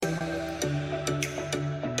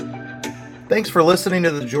Thanks for listening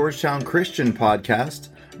to the Georgetown Christian Podcast.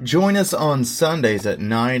 Join us on Sundays at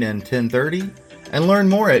 9 and 10:30 and learn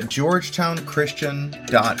more at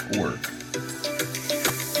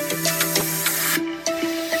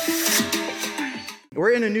georgetownchristian.org.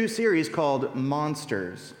 We're in a new series called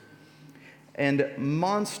Monsters. And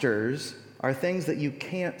monsters are things that you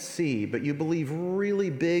can't see, but you believe really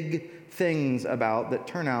big things about that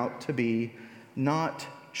turn out to be not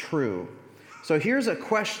true. So here's a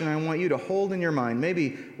question I want you to hold in your mind.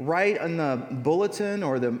 Maybe write on the bulletin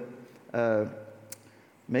or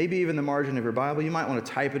maybe even the margin of your Bible. You might want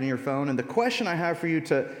to type it in your phone. And the question I have for you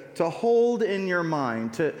to hold in your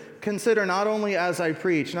mind, to consider not only as I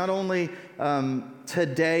preach, not only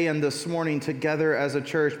today and this morning together as a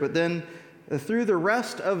church, but then through the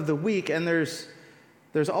rest of the week. And there's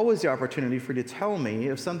always the opportunity for you to tell me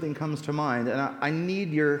if something comes to mind. And I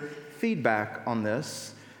need your feedback on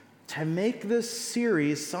this, to make this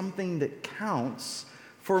series something that counts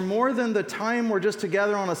for more than the time we're just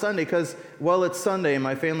together on a Sunday because, well, it's Sunday and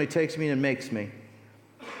my family takes me and makes me.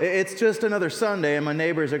 It's just another Sunday and my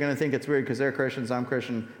neighbors are going to think it's weird because they're Christians, I'm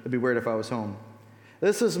Christian. It'd be weird if I was home.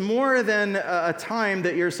 This is more than a time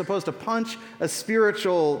that you're supposed to punch a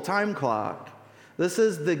spiritual time clock. This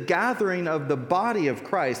is the gathering of the body of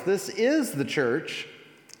Christ. This is the church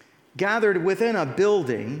gathered within a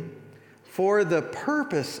building for the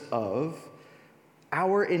purpose of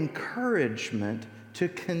our encouragement to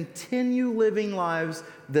continue living lives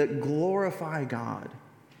that glorify God.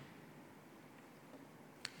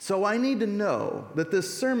 So I need to know that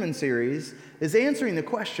this sermon series is answering the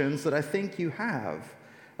questions that I think you have.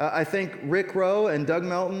 I think Rick Rowe and Doug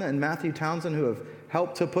Melton and Matthew Townsend, who have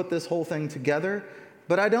helped to put this whole thing together,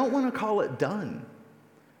 but I don't want to call it done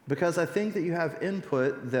because I think that you have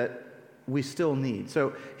input that we still need.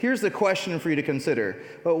 So here's the question for you to consider.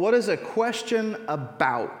 But what is a question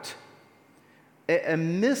about? A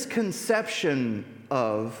misconception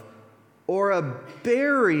of or a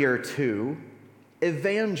barrier to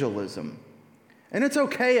evangelism. And it's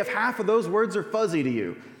okay if half of those words are fuzzy to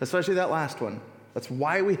you, especially that last one. That's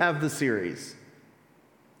why we have the series.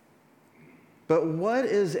 But what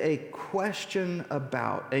is a question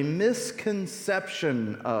about? A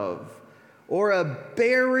misconception of or a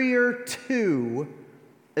barrier to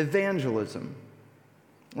evangelism?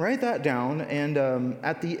 Write that down, and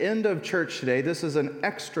at the end of church today, this is an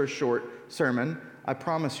extra short sermon. I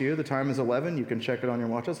promise you, the time is 11. You can check it on your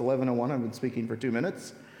watch. It's 11:01. I've been speaking for 2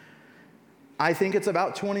 minutes. I think it's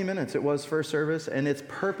about 20 minutes. It was first service, and it's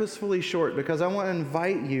purposefully short because I want to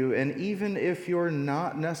invite you, and even if you're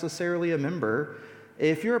not necessarily a member,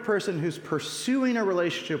 if you're a person who's pursuing a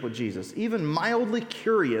relationship with Jesus, even mildly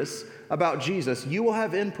curious about Jesus, you will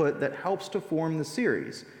have input that helps to form the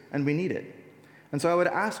series, and we need it. And so I would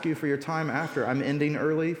ask you for your time after. I'm ending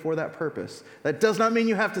early for that purpose. That does not mean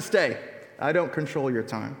you have to stay. I don't control your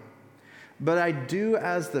time. But I do,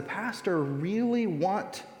 as the pastor, really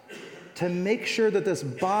want to make sure that this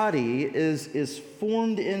body is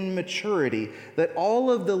formed in maturity, that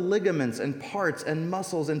all of the ligaments and parts and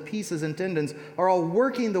muscles and pieces and tendons are all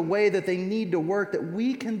working the way that they need to work, that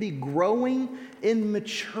we can be growing in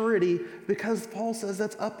maturity because Paul says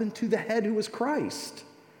that's up into the head who is Christ.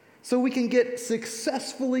 So we can get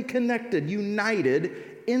successfully connected, united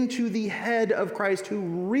into the head of Christ who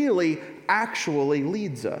really actually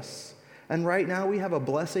leads us. And right now we have a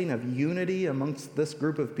blessing of unity amongst this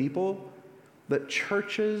group of people that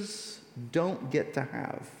churches don't get to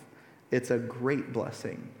have. It's a great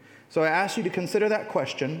blessing. So I ask you to consider that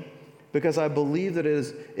question because I believe that it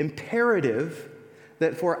is imperative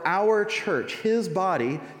that for our church, his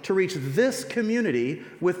body, to reach this community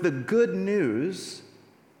with the good news,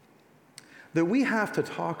 that we have to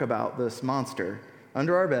talk about this monster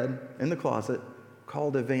under our bed in the closet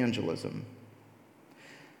called evangelism.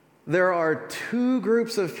 There are two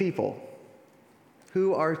groups of people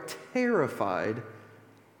who are terrified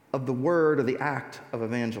of the word or the act of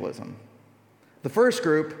evangelism. The first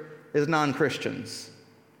group is non-Christians.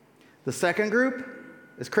 The second group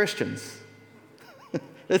is Christians.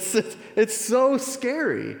 It's so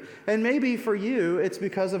scary. And maybe for you, it's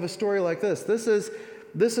because of a story like this. This is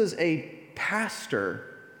a pastor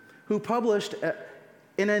who published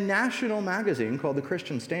in a national magazine called The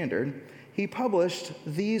Christian Standard. He published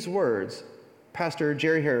these words. Pastor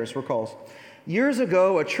Jerry Harris recalls, "Years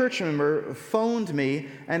ago, a church member phoned me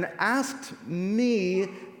and asked me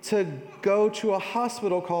to go to a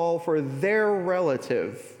hospital call for their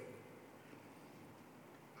relative.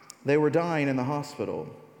 They were dying in the hospital.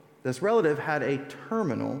 This relative had a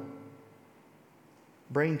terminal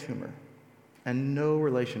brain tumor and no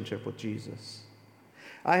relationship with Jesus.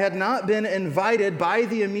 I had not been invited by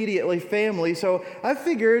the immediate family, so I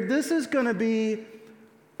figured this is going to be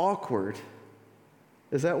awkward.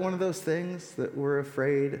 Is that one of those things that we're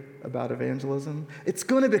afraid about evangelism? It's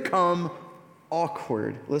going to become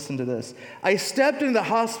awkward. Listen to this. I stepped into the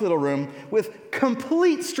hospital room with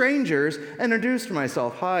complete strangers and introduced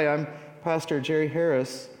myself. Hi, I'm Pastor Jerry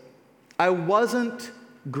Harris. I wasn't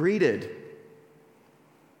greeted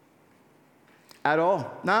at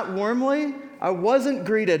all. Not warmly. I wasn't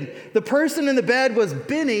greeted. The person in the bed was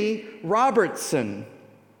Benny Robertson,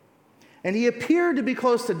 and he appeared to be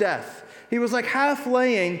close to death. He was like half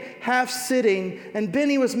laying, half sitting, and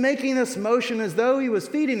Benny was making this motion as though he was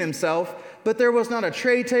feeding himself, but there was not a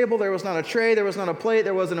tray table, there was not a tray, there was not a plate,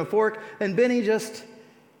 there wasn't a fork, and Benny just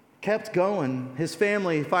kept going. His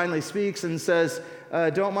family finally speaks and says,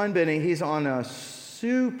 don't mind Benny, he's on a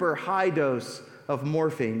super high dose of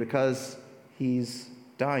morphine because he's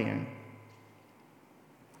dying.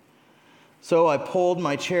 So I pulled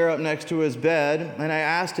my chair up next to his bed, and I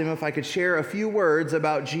asked him if I could share a few words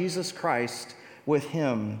about Jesus Christ with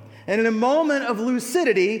him. And in a moment of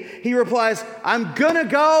lucidity, he replies, I'm gonna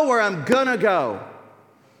go where I'm gonna go.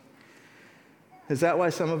 Is that why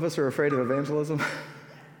some of us are afraid of evangelism?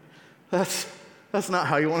 That's not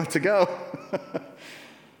how you want it to go.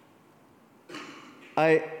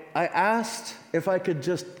 I asked if I could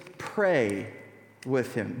just pray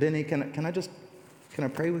with him. Benny, can I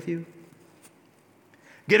pray with you?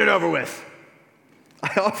 Get it over with.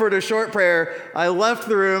 I offered a short prayer. I left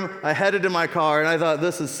the room. I headed to my car, and I thought,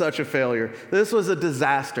 this is such a failure. This was a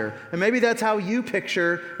disaster. And maybe that's how you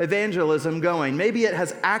picture evangelism going. Maybe it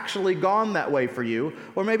has actually gone that way for you,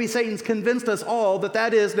 or maybe Satan's convinced us all that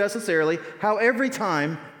that is necessarily how every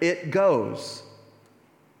time it goes.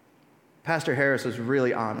 Pastor Harris was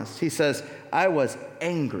really honest. He says, I was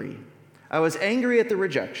angry. I was angry at the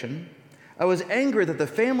rejection. I was angry that the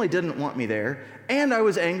family didn't want me there, and I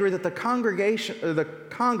was angry that the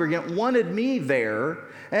congregant wanted me there,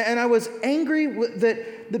 and I was angry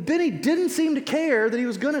that the Benny didn't seem to care that he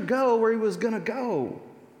was going to go where he was going to go.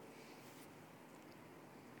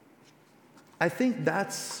 I think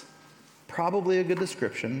that's probably a good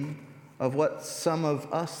description of what some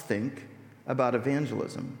of us think about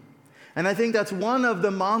evangelism. And I think that's one of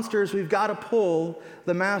the monsters we've got to pull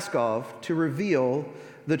the mask off to reveal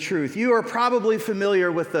the truth. You are probably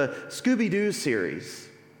familiar with the Scooby-Doo series.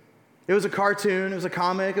 It was a cartoon, it was a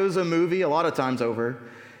comic, it was a movie a lot of times over.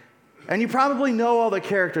 And you probably know all the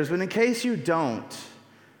characters, but in case you don't,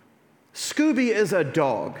 Scooby is a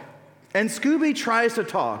dog. And Scooby tries to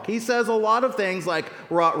talk. He says a lot of things like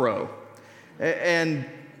rot-row and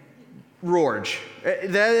Rorge.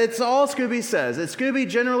 It's all Scooby says. Scooby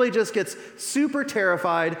generally just gets super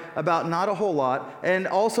terrified about not a whole lot, and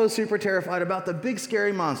also super terrified about the big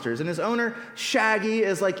scary monsters. And his owner, Shaggy,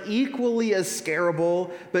 is like equally as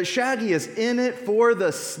scarable, but Shaggy is in it for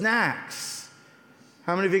the snacks.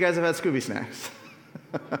 How many of you guys have had Scooby snacks?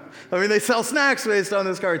 I mean, they sell snacks based on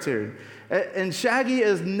this cartoon. And Shaggy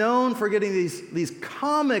is known for getting these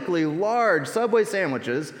comically large Subway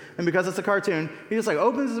sandwiches, and because it's a cartoon, he just like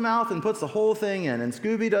opens his mouth and puts the whole thing in, and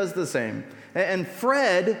Scooby does the same. And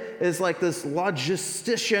Fred is like this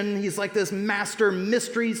logistician, he's like this master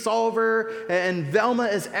mystery solver, and Velma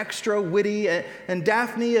is extra witty, and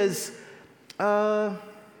Daphne is,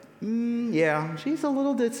 yeah, she's a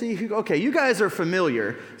little ditzy. Okay, you guys are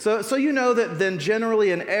familiar. So you know that then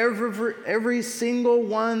generally in every single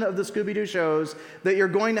one of the Scooby-Doo shows that you're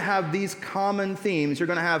going to have these common themes. You're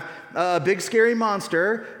going to have a big scary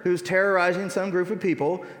monster who's terrorizing some group of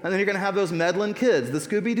people, and then you're going to have those meddling kids, the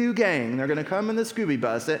Scooby-Doo gang. They're going to come in the Scooby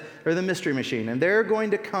bus or the Mystery Machine, and they're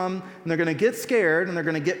going to come and they're going to get scared, and they're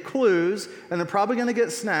going to get clues, and they're probably going to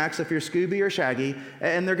get snacks if you're Scooby or Shaggy,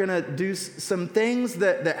 and they're going to do some things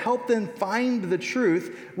that help them find the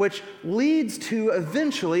truth, which leads to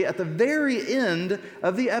eventually, at the very end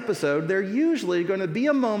of the episode, there's usually going to be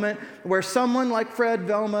a moment where someone like Fred,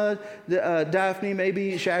 Velma, Daphne,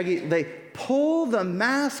 maybe Shaggy, they pull the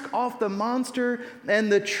mask off the monster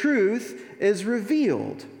and the truth is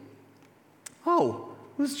revealed. Oh,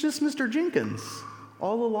 it was just Mr. Jenkins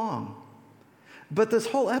all along. But this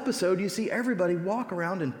whole episode, you see everybody walk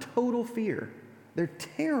around in total fear. They're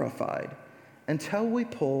terrified until we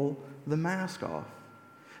pull the mask off.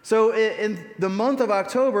 So in the month of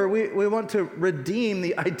October, we want to redeem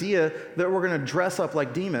the idea that we're going to dress up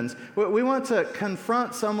like demons. We want to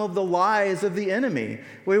confront some of the lies of the enemy.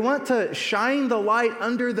 We want to shine the light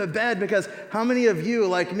under the bed, because how many of you,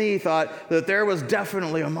 like me, thought that there was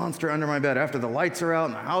definitely a monster under my bed? After the lights are out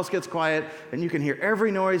and the house gets quiet and you can hear every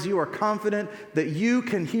noise, you are confident that you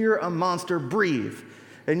can hear a monster breathe.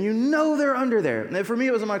 And you know they're under there. And for me,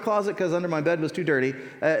 it was in my closet because under my bed was too dirty.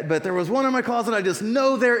 But there was one in my closet. I just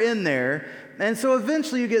know they're in there. And so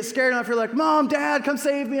eventually you get scared enough. You're like, Mom, Dad, come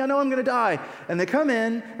save me. I know I'm going to die. And they come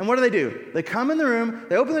in. And what do? They come in the room.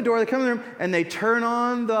 They open the door. They come in the room. And they turn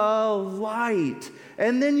on the light.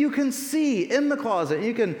 And then you can see in the closet. And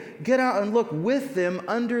you can get out and look with them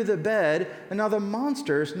under the bed. And now the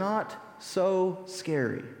monster's not so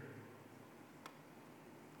scary.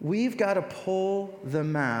 We've got to pull the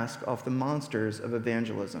mask off the monsters of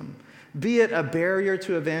evangelism. Be it a barrier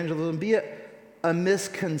to evangelism, be it a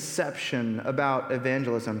misconception about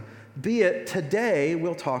evangelism, be it today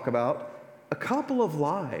we'll talk about a couple of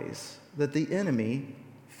lies that the enemy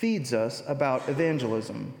feeds us about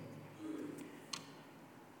evangelism.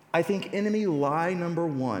 I think enemy lie number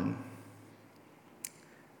one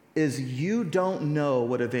is you don't know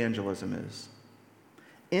what evangelism is.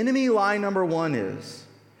 Enemy lie number one is,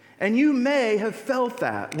 and you may have felt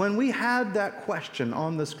that when we had that question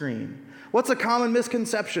on the screen. What's a common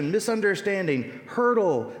misconception, misunderstanding,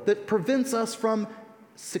 hurdle that prevents us from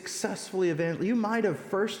successfully evangelizing? You might have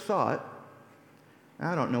first thought,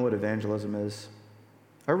 I don't know what evangelism is.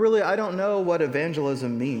 Or I don't know what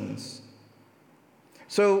evangelism means.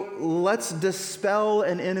 So let's dispel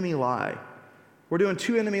an enemy lie. We're doing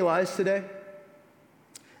 2 enemy lies today.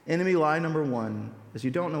 Enemy lie number one is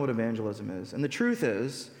you don't know what evangelism is. And the truth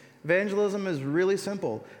is, evangelism is really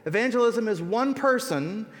simple. Evangelism is one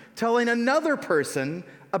person telling another person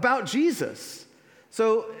about Jesus.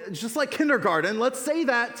 So just like kindergarten, let's say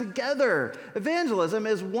that together. Evangelism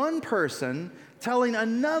is one person telling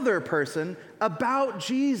another person about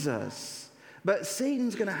Jesus. But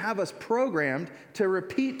Satan's going to have us programmed to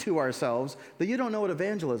repeat to ourselves that you don't know what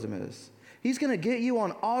evangelism is. He's going to get you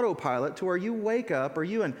on autopilot to where you wake up or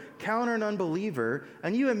you encounter an unbeliever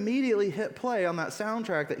and you immediately hit play on that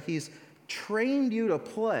soundtrack that he's trained you to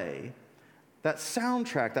play. That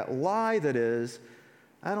soundtrack, that lie that is,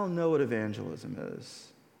 I don't know what evangelism is.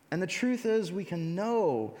 And the truth is we can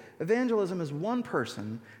know evangelism is one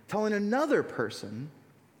person telling another person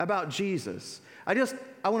about Jesus. I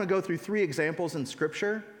want to go through 3 examples in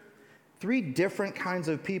Scripture. 3 different kinds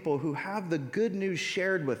of people who have the good news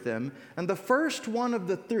shared with them. And the first one of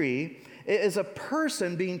the 3 is a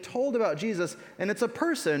person being told about Jesus, and it's a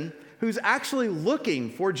person who's actually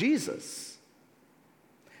looking for Jesus.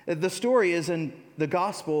 The story is in the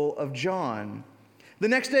Gospel of John. The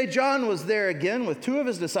next day, John was there again with 2 of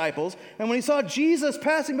his disciples, and when he saw Jesus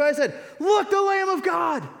passing by, he said, "Look, the Lamb of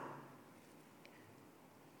God!"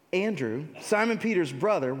 Andrew, Simon Peter's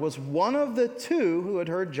brother, was one of the 2 who had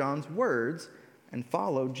heard John's words and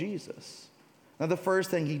followed Jesus. Now, the first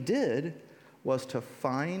thing he did was to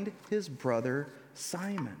find his brother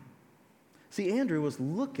Simon. See, Andrew was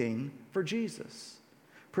looking for Jesus.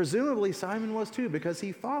 Presumably, Simon was too, because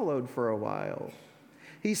he followed for a while.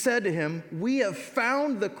 He said to him, "We have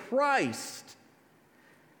found the Christ."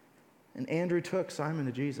 And Andrew took Simon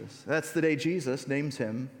to Jesus. That's the day Jesus names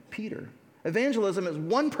him Peter. Evangelism is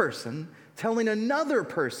one person telling another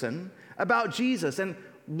person about Jesus. And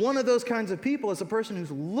one of those kinds of people is a person who's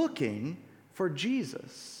looking for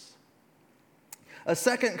Jesus. A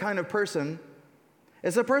second kind of person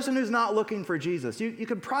is a person who's not looking for Jesus. You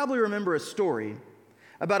could probably remember a story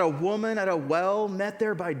about a woman at a well met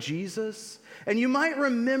there by Jesus. And you might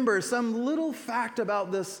remember some little fact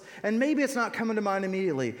about this, and maybe it's not coming to mind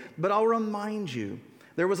immediately, but I'll remind you.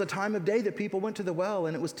 There was a time of day that people went to the well,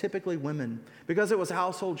 and it was typically women because it was a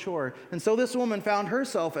household chore. And so this woman found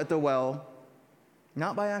herself at the well,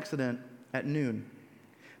 not by accident, at noon.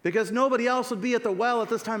 Because nobody else would be at the well at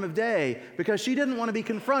this time of day because she didn't want to be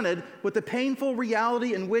confronted with the painful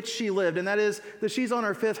reality in which she lived, and that is that she's on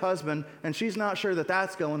her 5th husband, and she's not sure that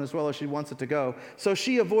that's going as well as she wants it to go. So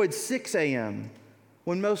she avoids 6 a.m.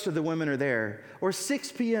 when most of the women are there, or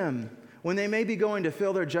 6 p.m. when they may be going to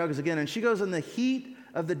fill their jugs again, and she goes in the heat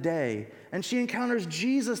of the day, and she encounters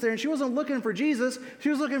Jesus there, and she wasn't looking for Jesus, she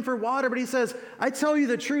was looking for water, but he says, "I tell you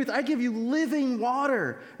the truth, I give you living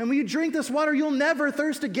water, and when you drink this water, you'll never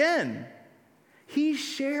thirst again." He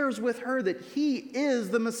shares with her that he is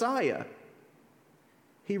the Messiah.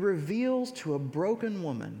 He reveals to a broken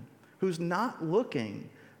woman who's not looking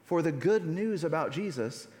for the good news about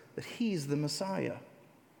Jesus that he's the Messiah.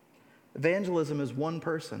 Evangelism is one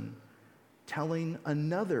person telling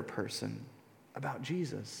another person about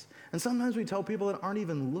Jesus. And sometimes we tell people that aren't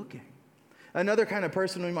even looking. Another kind of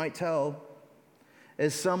person we might tell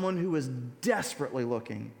is someone who is desperately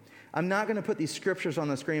looking. I'm not going to put these scriptures on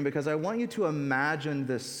the screen because I want you to imagine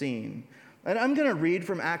this scene. And I'm going to read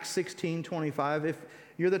from Acts 16:25. If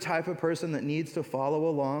you're the type of person that needs to follow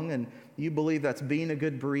along and you believe that's being a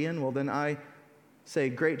good Berean, well, then I say,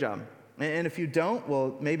 great job. And if you don't,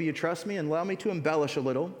 well, maybe you trust me and allow me to embellish a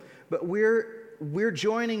little. But we're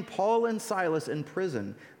joining Paul and Silas in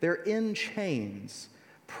prison. They're in chains,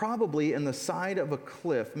 probably in the side of a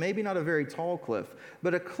cliff, maybe not a very tall cliff,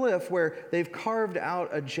 but a cliff where they've carved out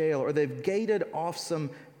a jail or they've gated off some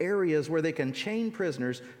areas where they can chain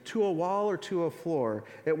prisoners to a wall or to a floor.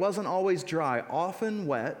 It wasn't always dry, often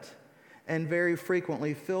wet, and very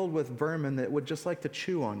frequently filled with vermin that would just like to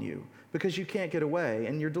chew on you because you can't get away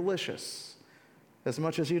and you're delicious. As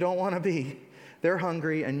much as you don't want to be, they're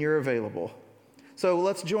hungry and you're available. So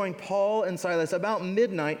let's join Paul and Silas. About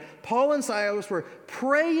midnight, Paul and Silas were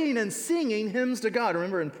praying and singing hymns to God,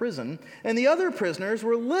 remember, in prison, and the other prisoners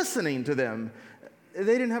were listening to them. They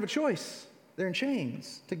didn't have a choice. They're in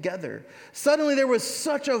chains together. Suddenly there was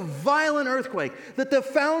such a violent earthquake that the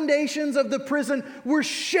foundations of the prison were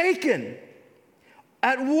shaken.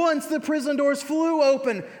 At once the prison doors flew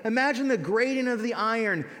open. Imagine the grating of the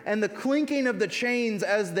iron and the clinking of the chains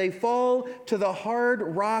as they fall to the hard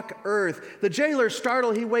rock earth. The jailer's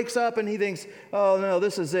startled. He wakes up and he thinks, oh no,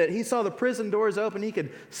 this is it. He saw the prison doors open. He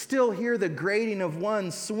could still hear the grating of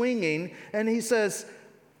one swinging. And he says,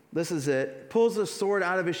 this is it. Pulls the sword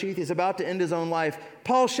out of his sheath. He's about to end his own life.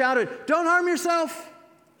 Paul shouted, don't harm yourself.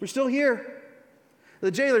 We're still here.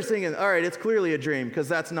 The jailer's thinking, all right, it's clearly a dream because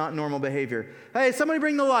that's not normal behavior. Hey, somebody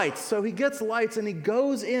bring the lights. So he gets lights and he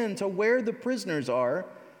goes in to where the prisoners are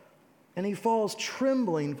and he falls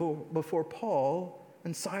trembling before Paul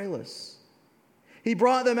and Silas. He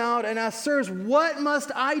brought them out and asked, sirs, what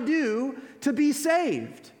must I do to be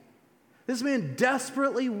saved? This man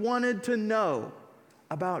desperately wanted to know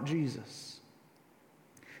about Jesus.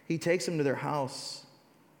 He takes them to their house,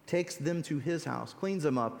 takes them to his house, cleans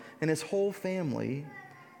them up, and his whole family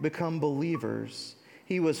become believers.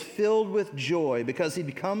 He was filled with joy because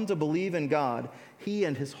he'd come to believe in God, he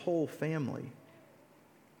and his whole family.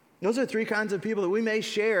 Those are three kinds of people that we may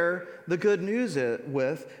share the good news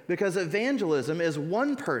with, because evangelism is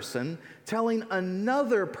one person telling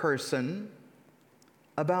another person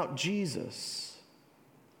about Jesus.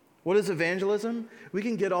 What is evangelism? We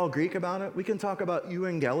can get all Greek about it. We can talk about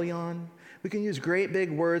euangelion. We can use great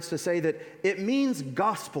big words to say that it means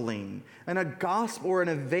gospeling. And a gospel or an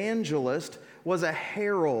evangelist was a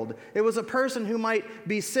herald. It was a person who might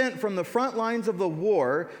be sent from the front lines of the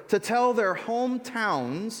war to tell their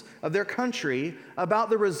hometowns of their country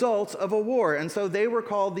about the results of a war. And so they were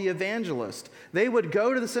called the evangelist. They would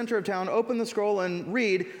go to the center of town, open the scroll, and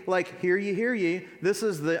read, like, hear ye, this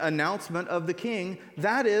is the announcement of the king.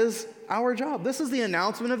 That is our job. This is the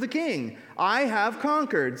announcement of the king. I have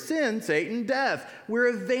conquered sin, Satan, death. We're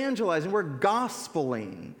evangelizing. We're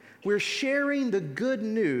gospeling. We're sharing the good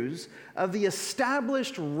news of the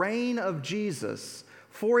established reign of Jesus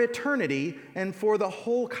for eternity and for the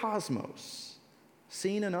whole cosmos,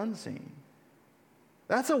 seen and unseen.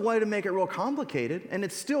 That's a way to make it real complicated, and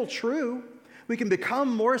it's still true. We can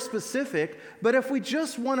become more specific, but if we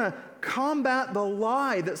just want to combat the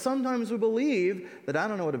lie that sometimes we believe that I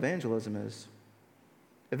don't know what evangelism is.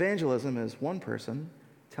 Evangelism is one person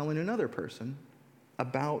telling another person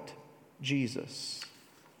about Jesus.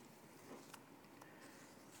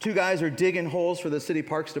 Two guys are digging holes for the city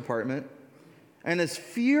parks department, and as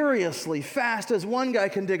furiously fast as one guy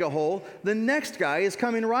can dig a hole, the next guy is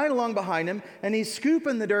coming right along behind him, and he's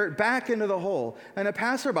scooping the dirt back into the hole. And a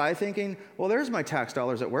passerby, thinking, well, there's my tax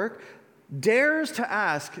dollars at work, dares to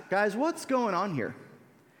ask, guys, what's going on here?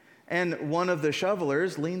 And one of the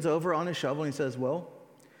shovelers leans over on his shovel and he says, well,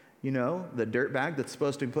 you know, the dirt bag that's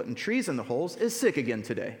supposed to be putting trees in the holes is sick again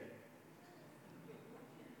today.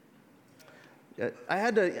 I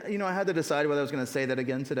had to decide whether I was going to say that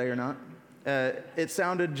again today or not. It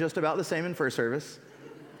sounded just about the same in first service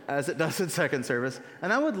as it does in second service.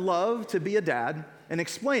 And I would love to be a dad and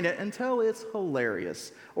explain it until it's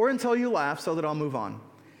hilarious or until you laugh so that I'll move on.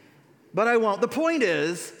 But I won't. The point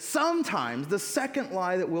is, sometimes the second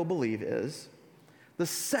lie that we'll believe is, the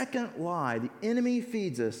second lie the enemy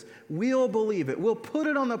feeds us, we'll believe it. We'll put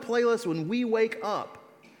it on the playlist when we wake up,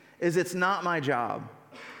 is it's not my job.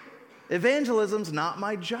 Evangelism's not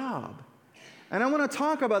my job. And I want to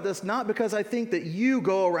talk about this not because I think that you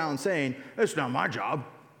go around saying, it's not my job.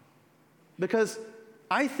 Because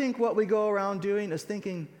I think what we go around doing is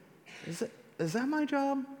thinking, is that my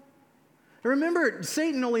job? Remember,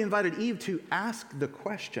 Satan only invited Eve to ask the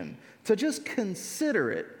question, to just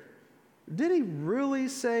consider it. Did he really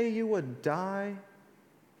say you would die?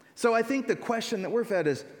 So I think the question that we're fed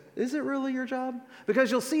is it really your job? Because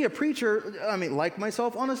you'll see a preacher, like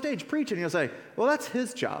myself, on a stage preaching, and you'll say, well, that's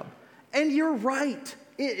his job. And you're right.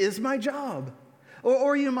 It is my job.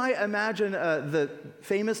 Or you might imagine the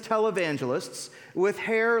famous televangelists with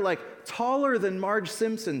hair like taller than Marge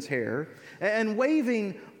Simpson's hair and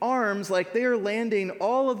waving arms like they're landing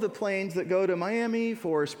all of the planes that go to Miami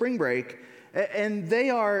for spring break, and they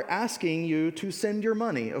are asking you to send your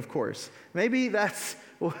money, of course. Maybe that's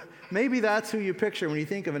who you picture when you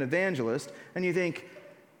think of an evangelist, and you think,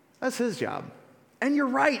 that's his job. And you're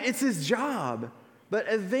right, it's his job. But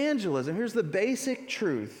evangelism, here's the basic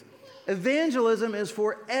truth. Evangelism is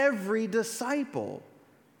for every disciple.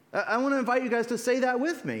 I want to invite you guys to say that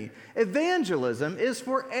with me. Evangelism is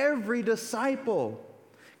for every disciple.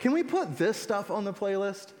 Can we put this stuff on the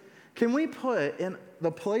playlist? Can we put in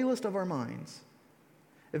the playlist of our minds?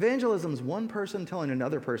 Evangelism is one person telling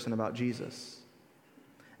another person about Jesus.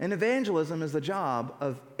 And evangelism is the job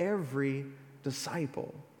of every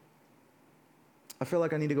disciple. I feel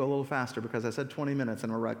like I need to go a little faster because I said 20 minutes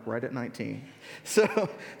and we're right at 19. So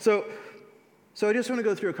I just want to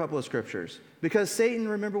go through a couple of scriptures. Because Satan,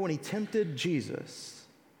 remember when he tempted Jesus,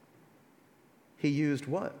 he used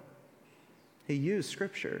what? He used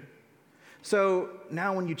scripture. So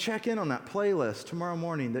now when you check in on that playlist tomorrow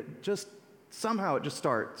morning, that just somehow it just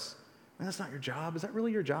starts. And that's not your job. Is that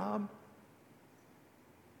really your job?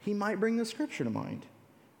 He might bring the scripture to mind.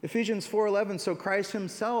 Ephesians 4:11, so Christ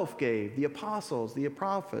himself gave the apostles, the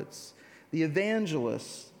prophets, the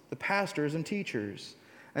evangelists, the pastors and teachers.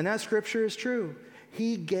 And that scripture is true.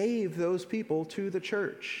 He gave those people to the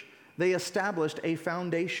church. They established a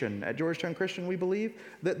foundation. At Georgetown Christian, we believe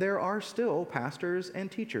that there are still pastors and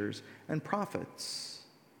teachers and prophets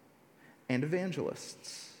and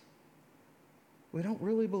evangelists. We don't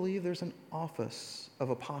really believe there's an office of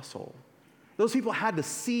apostle. Those people had to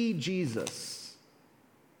see Jesus.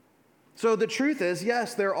 So the truth is,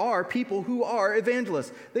 yes, there are people who are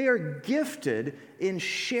evangelists. They are gifted in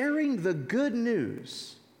sharing the good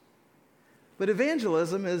news. But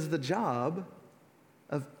evangelism is the job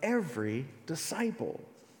of every disciple.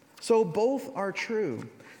 So both are true.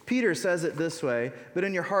 Peter says it this way, but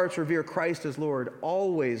in your hearts revere Christ as Lord.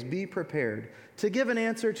 Always be prepared to give an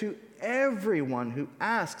answer to everyone who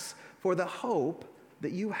asks for the hope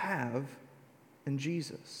that you have in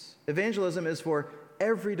Jesus. Evangelism is for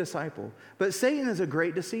every disciple. But Satan is a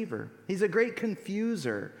great deceiver. He's a great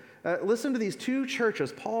confuser. Listen to these two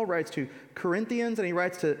churches. Paul writes to Corinthians and he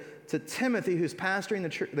writes to Timothy, who's pastoring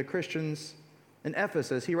the Christians in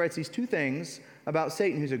Ephesus. He writes these two things about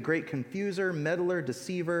Satan, who's a great confuser, meddler,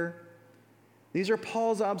 deceiver. These are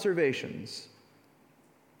Paul's observations.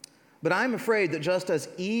 But I'm afraid that just as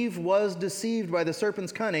Eve was deceived by the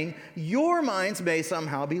serpent's cunning, your minds may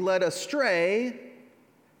somehow be led astray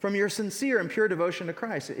from your sincere and pure devotion to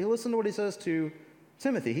Christ. Listen to what he says to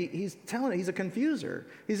Timothy. He's telling it, he's a confuser.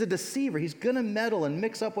 He's a deceiver. He's going to meddle and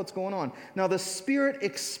mix up what's going on. Now, the Spirit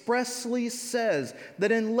expressly says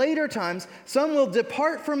that in later times, some will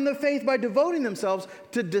depart from the faith by devoting themselves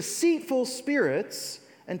to deceitful spirits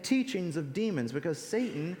and teachings of demons, because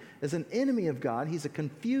Satan is an enemy of God. He's a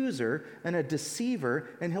confuser and a deceiver,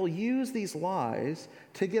 and he'll use these lies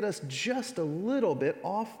to get us just a little bit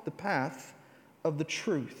off the path of the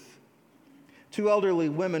truth. Two elderly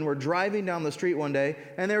women were driving down the street one day,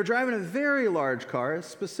 and they were driving a very large car,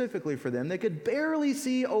 specifically for them. They could barely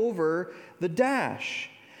see over the dash.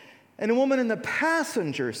 And a woman in the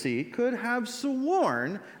passenger seat could have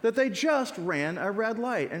sworn that they just ran a red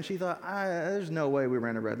light. And she thought, there's no way we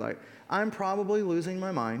ran a red light. I'm probably losing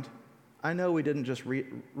my mind. I know we didn't just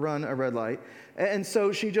run a red light. And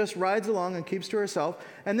so she just rides along and keeps to herself.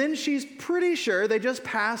 And then she's pretty sure they just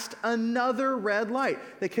passed another red light.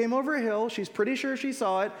 They came over a hill. She's pretty sure she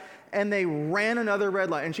saw it. And they ran another red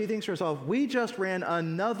light. And she thinks to herself, we just ran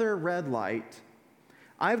another red light.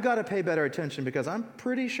 I've got to pay better attention because I'm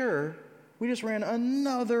pretty sure we just ran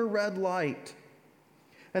another red light.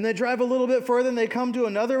 And they drive a little bit further and they come to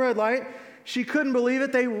another red light. She couldn't believe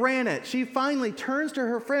it. They ran it. She finally turns to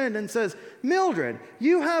her friend and says, Mildred,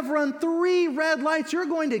 you have run 3 red lights. You're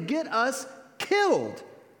going to get us killed.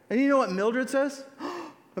 And you know what Mildred says?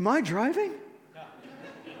 Am I driving?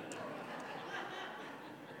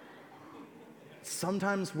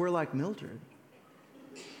 Sometimes we're like Mildred.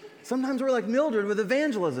 Sometimes we're like Mildred with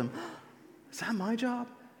evangelism. Is that my job?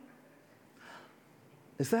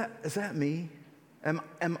 Is that me?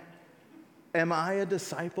 Am I a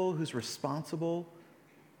disciple who's responsible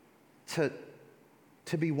to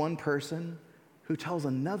be one person who tells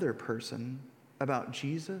another person about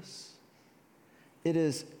Jesus? It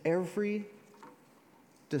is every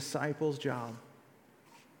disciple's job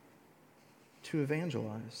to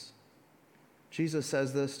evangelize. Jesus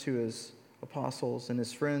says this to his apostles and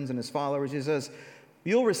his friends and his followers. He says,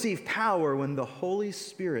 you'll receive power when the Holy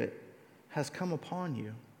Spirit has come upon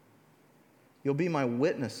you. You'll be my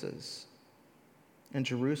witnesses in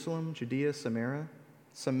Jerusalem, Judea,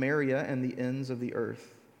 Samaria, and the ends of the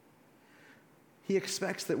earth. He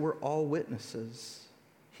expects that we're all witnesses.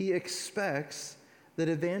 He expects that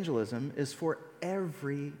evangelism is for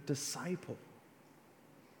every disciple.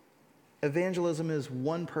 Evangelism is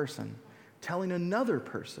one person telling another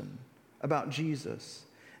person about Jesus.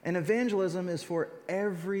 And evangelism is for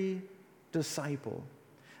every disciple.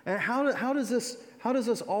 And how does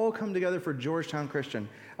this all come together for Georgetown Christian?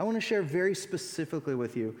 I want to share very specifically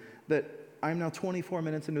with you that I'm now 24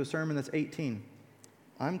 minutes into a sermon that's 18.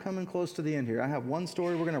 I'm coming close to the end here. I have one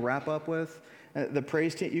story we're going to wrap up with. The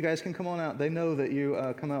praise team, you guys can come on out. They know that you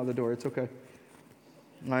come out the door. It's okay.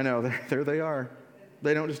 I know. There they are.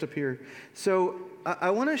 They don't just appear. So I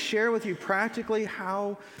want to share with you practically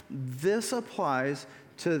how this applies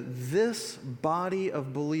to this body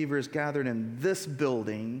of believers gathered in this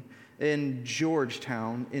building in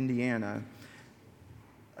Georgetown, Indiana.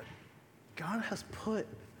 God has put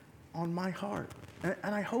on my heart,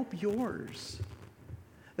 and I hope yours,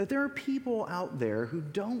 that there are people out there who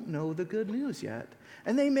don't know the good news yet.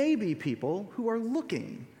 And they may be people who are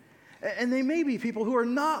looking. And they may be people who are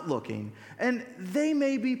not looking. And they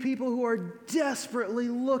may be people who are desperately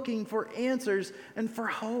looking for answers and for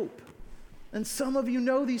hope. And some of you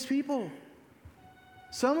know these people.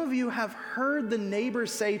 Some of you have heard the neighbor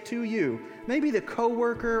say to you, maybe the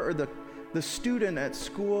coworker or the student at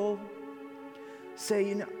school, say,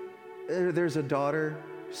 you know, there's a daughter,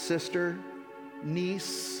 sister,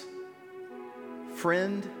 niece,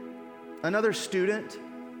 friend, another student,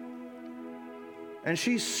 and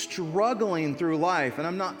she's struggling through life. And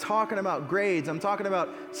I'm not talking about grades, I'm talking about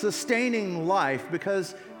sustaining life,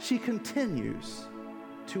 because she continues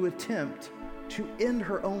to attempt to end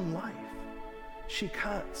her own life. She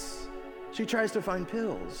cuts. She tries to find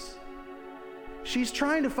pills. She's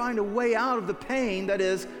trying to find a way out of the pain that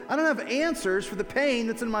is, I don't have answers for the pain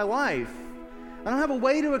that's in my life. I don't have a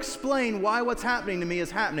way to explain why what's happening to me is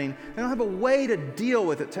happening. I don't have a way to deal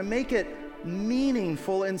with it, to make it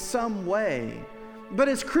meaningful in some way. But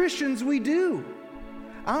as Christians, we do.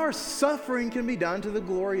 Our suffering can be done to the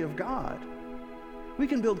glory of God. We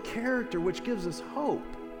can build character, which gives us hope.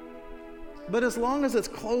 But as long as it's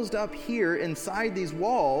closed up here inside these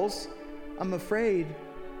walls, I'm afraid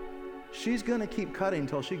she's going to keep cutting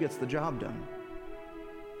until she gets the job done.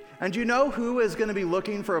 And you know who is going to be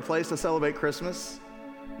looking for a place to celebrate Christmas?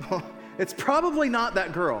 Well, it's probably not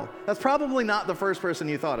that girl. That's probably not the first person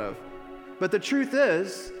you thought of. But the truth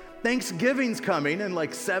is, Thanksgiving's coming in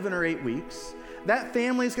like 7 or 8 weeks. That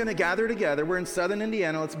family's going to gather together. We're in southern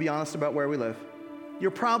Indiana. Let's be honest about where we live.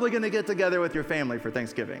 You're probably going to get together with your family for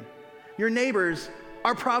Thanksgiving. Your neighbors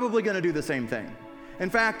are probably going to do the same thing. In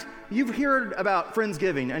fact, you've heard about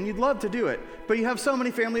Friendsgiving, and you'd love to do it, but you have so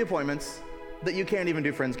many family appointments that you can't even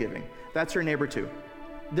do Friendsgiving. That's your neighbor too.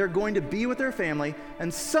 They're going to be with their family,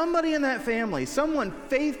 and somebody in that family, someone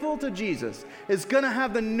faithful to Jesus, is going to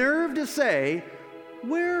have the nerve to say,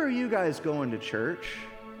 "Where are you guys going to church?"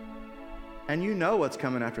 And you know what's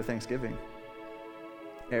coming after Thanksgiving.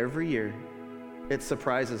 Every year. It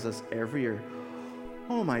surprises us every year.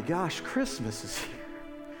 Oh my gosh, Christmas is here.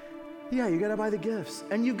 Yeah, you got to buy the gifts.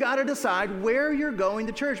 And you got to decide where you're going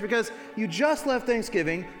to church, because you just left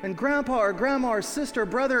Thanksgiving and grandpa or grandma or sister,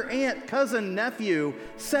 brother, aunt, cousin, nephew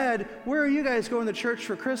said, "Where are you guys going to church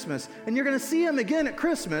for Christmas?" And you're going to see them again at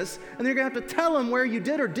Christmas, and you're going to have to tell them where you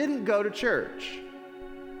did or didn't go to church.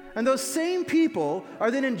 And those same people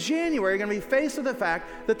are then in January going to be faced with the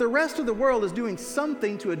fact that the rest of the world is doing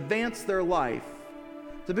something to advance their life,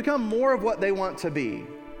 to become more of what they want to be.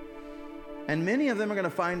 And many of them are going to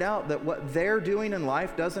find out that what they're doing in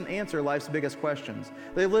life doesn't answer life's biggest questions.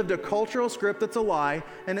 They lived a cultural script that's a lie,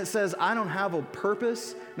 and it says, I don't have a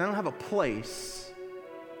purpose, and I don't have a place.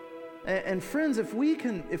 And friends, if we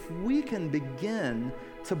can begin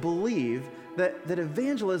to believe that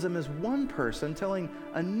evangelism is one person telling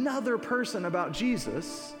another person about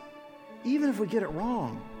Jesus, even if we get it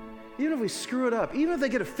wrong, even if we screw it up, even if they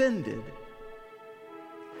get offended,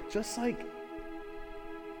 just like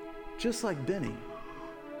Benny,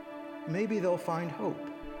 maybe they'll find hope.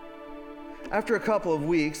 After a couple of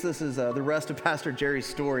weeks, this is the rest of Pastor Jerry's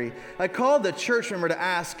story, I called the church member to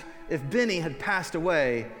ask if Benny had passed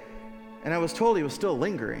away, and I was told he was still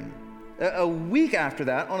lingering. A week after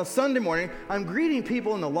that, on a Sunday morning, I'm greeting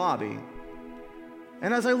people in the lobby.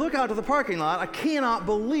 And as I look out to the parking lot, I cannot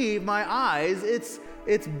believe my eyes. It's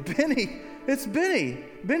Benny. It's Benny.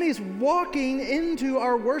 Benny's walking into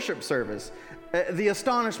our worship service. The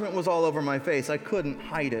astonishment was all over my face. I couldn't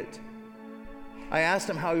hide it. I asked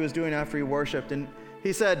him how he was doing after he worshiped, and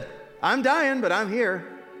he said, I'm dying, but I'm here.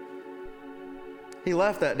 He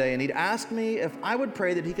left that day, and he'd asked me if I would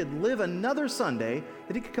pray that he could live another Sunday,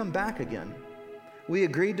 that he could come back again. We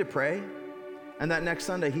agreed to pray, and that next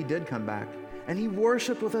Sunday he did come back, and he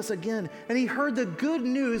worshiped with us again, and he heard the good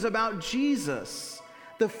news about Jesus,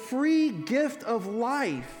 the free gift of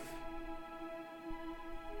life.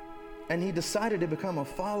 And he decided to become a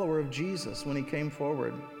follower of Jesus when he came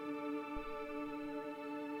forward.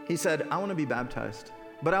 He said, I want to be baptized,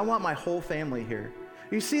 but I want my whole family here.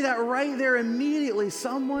 You see that right there immediately.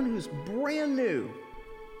 Someone who's brand new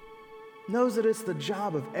knows that it's the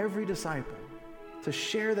job of every disciple to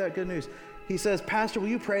share that good news. He says, Pastor, will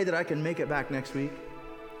you pray that I can make it back next week?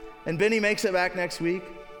 And Benny makes it back next week.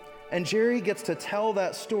 And Jerry gets to tell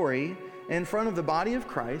that story in front of the body of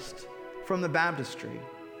Christ from the baptistry.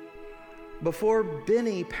 Before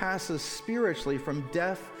Benny passes spiritually from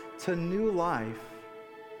death to new life,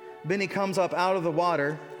 Benny comes up out of the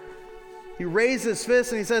water. He raised his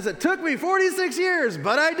fist and he says, it took me 46 years,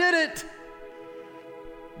 but I did it.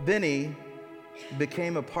 Benny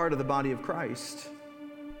became a part of the body of Christ.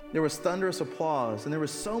 There was thunderous applause, and there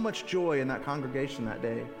was so much joy in that congregation that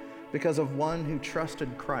day because of one who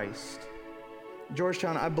trusted Christ.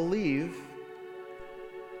 Georgetown, I believe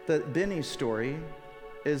that Benny's story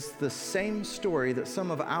is the same story that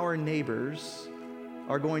some of our neighbors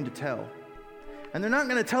are going to tell. And they're not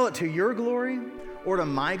going to tell it to your glory or to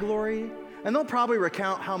my glory. And they'll probably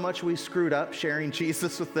recount how much we screwed up sharing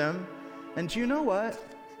Jesus with them. And do you know what?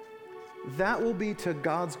 That will be to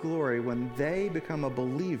God's glory when they become a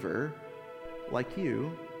believer like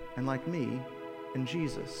you and like me in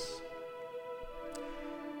Jesus.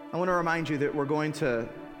 I want to remind you that we're going to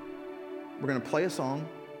play a song,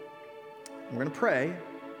 we're going to pray,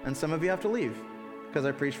 and some of you have to leave because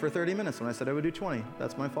I preached for 30 minutes when I said I would do 20.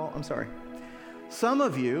 That's my fault. I'm sorry. Some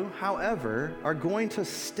of you, however, are going to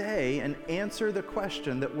stay and answer the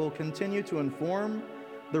question that will continue to inform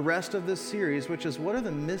the rest of this series, which is, what are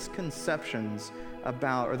the misconceptions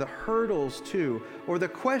about, or the hurdles to, or the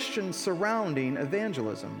questions surrounding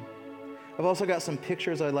evangelism? I've also got some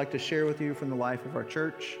pictures I'd like to share with you from the life of our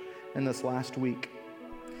church in this last week.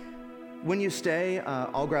 When you stay,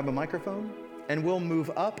 I'll grab a microphone and we'll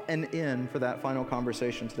move up and in for that final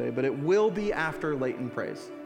conversation today, but it will be after Leighton prays.